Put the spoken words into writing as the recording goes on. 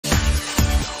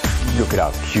Look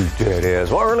at how cute that is.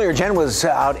 Well, earlier Jen was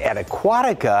out at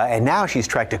Aquatica, and now she's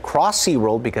trekked across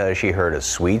SeaWorld because she heard a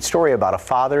sweet story about a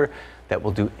father that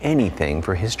will do anything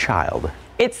for his child.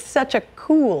 It's such a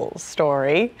cool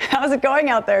story. How's it going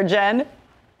out there, Jen?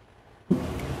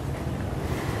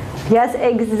 Yes,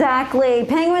 exactly.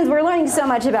 Penguins, we're learning so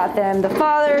much about them. The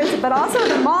fathers, but also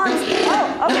the moms.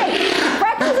 Oh, okay.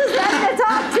 Freckles is ready to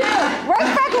talk too.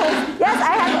 Right, Freckles? Yes,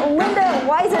 I have Linda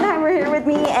Weisenheimer here with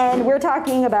me, and we're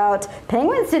talking about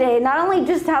penguins today. Not only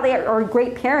just how they are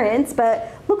great parents,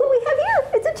 but look what we have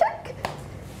here. It's a chick.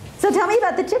 So tell me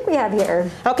about the chick we have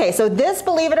here. Okay, so this,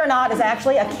 believe it or not, is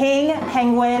actually a king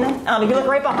penguin. If you look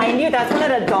right behind you, that's what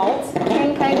an adult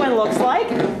king penguin looks like.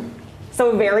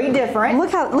 So very different.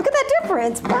 Look at that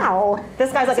difference. Wow.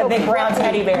 This guy's like a big brown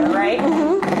teddy bear, right?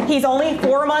 Mm-hmm. He's only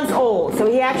 4 months old,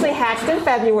 so he actually hatched in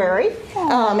February.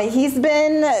 He's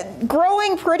been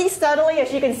growing pretty steadily,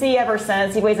 as you can see, ever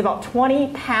since. He weighs about 20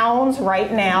 pounds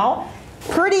right now.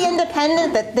 Pretty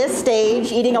independent at this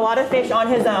stage, eating a lot of fish on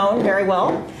his own, very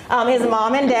well. His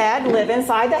mom and dad live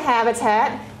inside the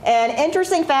habitat. An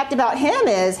interesting fact about him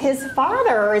is his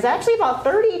father is actually about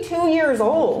 32 years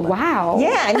old. Wow.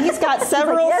 Yeah, and he's got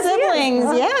several siblings.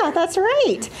 Yeah, that's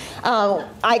right.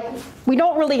 We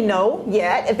don't really know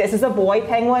yet if this is a boy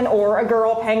penguin or a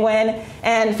girl penguin.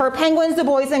 And for penguins, the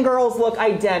boys and girls look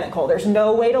identical. There's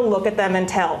no way to look at them and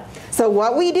tell. So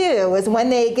what we do is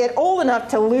when they get old enough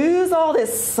to lose all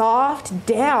this soft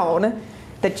down,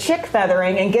 the chick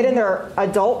feathering, and get in their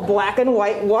adult black and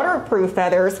white waterproof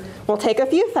feathers, we'll take a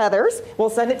few feathers,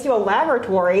 we'll send it to a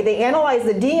laboratory, they analyze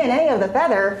the DNA of the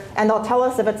feather, and they'll tell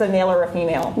us if it's a male or a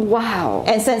female. Wow.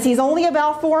 And since he's only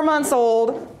about 4 months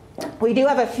old, we do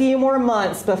have a few more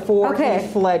months before he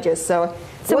fledges. So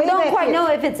we don't quite know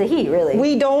if it's a he, really.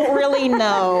 We don't really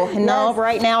know. No, Yes.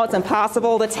 right now it's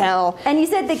impossible to tell. And you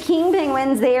said the king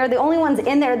penguins, they are the only ones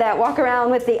in there that walk around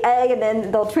with the egg, and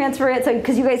then they'll transfer it, so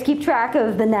because you guys keep track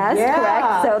of the nest,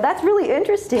 correct? So that's really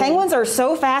interesting. Penguins are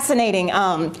so fascinating.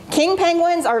 King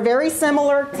penguins are very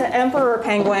similar to emperor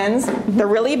penguins, the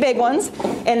really big ones,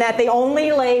 in that they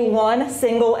only lay one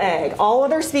single egg. All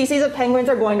other species of penguins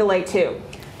are going to lay 2.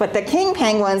 But the king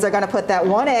penguins are going to put that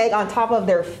one egg on top of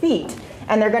their feet.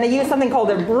 And they're going to use something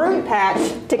called a brood patch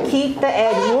to keep the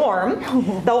egg warm.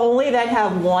 They'll only then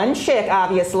have one chick,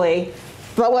 obviously.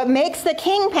 But what makes the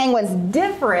king penguins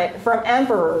different from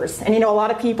emperors, and you know, a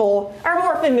lot of people are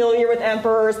more familiar with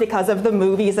emperors because of the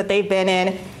movies that they've been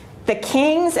in. The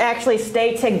kings actually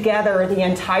stay together the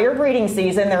entire breeding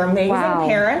season. They're amazing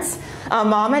parents.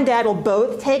 Mom and dad will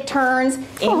both take turns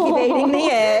incubating the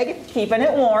egg, keeping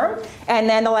it warm, and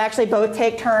then they'll actually both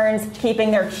take turns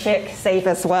keeping their chick safe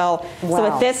as well. Wow. So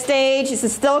at this stage, this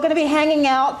is still going to be hanging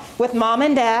out with mom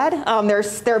and dad.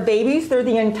 They're babies through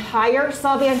the entire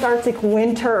subantarctic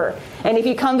winter. And if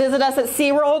you come visit us at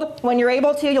SeaWorld, when you're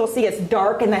able to, you'll see it's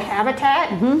dark in the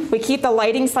habitat. We keep the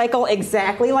lighting cycle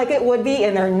exactly like it would be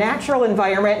in their natural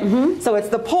environment. So it's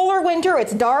the polar winter,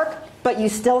 it's dark, but you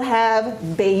still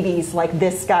have babies like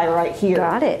this guy right here.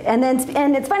 Got it. And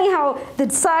it's funny how the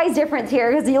size difference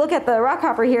here, because you look at the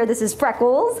rockhopper here, this is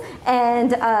Freckles,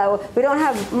 and we don't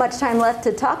have much time left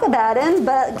to talk about him,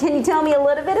 but can you tell me a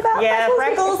little bit about Freckles? Yeah,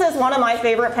 Freckles is one of my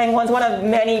favorite penguins, one of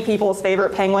many people's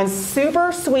favorite penguins.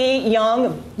 Super sweet,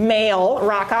 young, male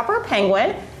rockhopper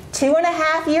penguin.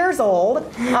 2.5 years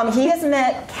old. He has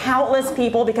met countless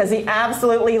people because he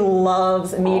absolutely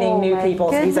loves meeting new people.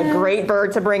 So he's a great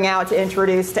bird to bring out to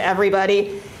introduce to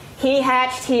everybody. He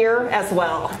hatched here as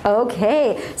well.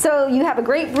 Okay, so you have a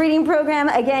great breeding program.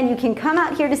 Again, you can come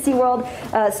out here to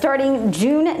SeaWorld starting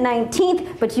June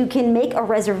 19th, but you can make a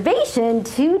reservation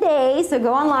today. So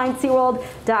go online,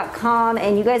 SeaWorld.com,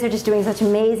 and you guys are just doing such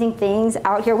amazing things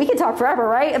out here. We could talk forever,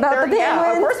 right, about the penguins?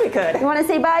 Yeah, of course we could. You want to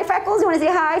say bye, Freckles? You want to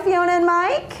say hi, Fiona and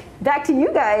Mike? Back to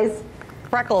you guys.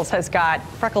 Freckles has got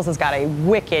a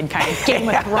wicked kind of Game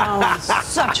of Thrones,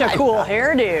 such a cool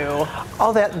hairdo.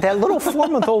 Oh, that little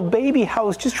 4-month-old baby, I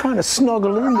was just trying to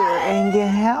snuggle in there, and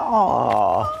yeah,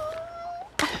 oh.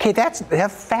 Okay, that's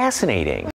fascinating.